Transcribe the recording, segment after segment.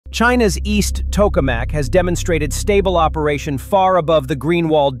China's East Tokamak has demonstrated stable operation far above the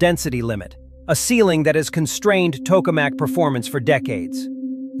Greenwald density limit, a ceiling that has constrained tokamak performance for decades.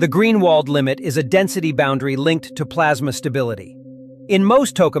 The Greenwald limit is a density boundary linked to plasma stability. In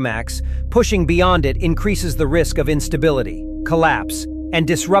most tokamaks, pushing beyond it increases the risk of instability, collapse, and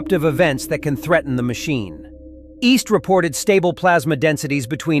disruptive events that can threaten the machine. East reported stable plasma densities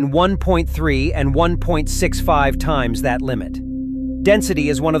between 1.3 and 1.65 times that limit. Density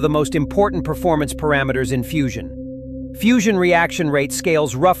is one of the most important performance parameters in fusion. Fusion reaction rate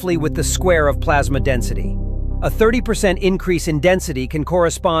scales roughly with the square of plasma density. A 30% increase in density can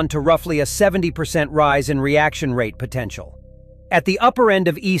correspond to roughly a 70% rise in reaction rate potential. At the upper end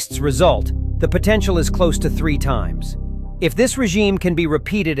of East's result, the potential is close to 3 times. If this regime can be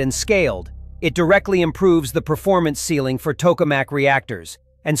repeated and scaled, it directly improves the performance ceiling for tokamak reactors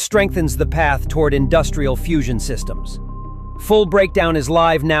and strengthens the path toward industrial fusion systems. Full breakdown is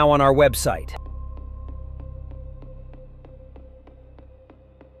live now on our website.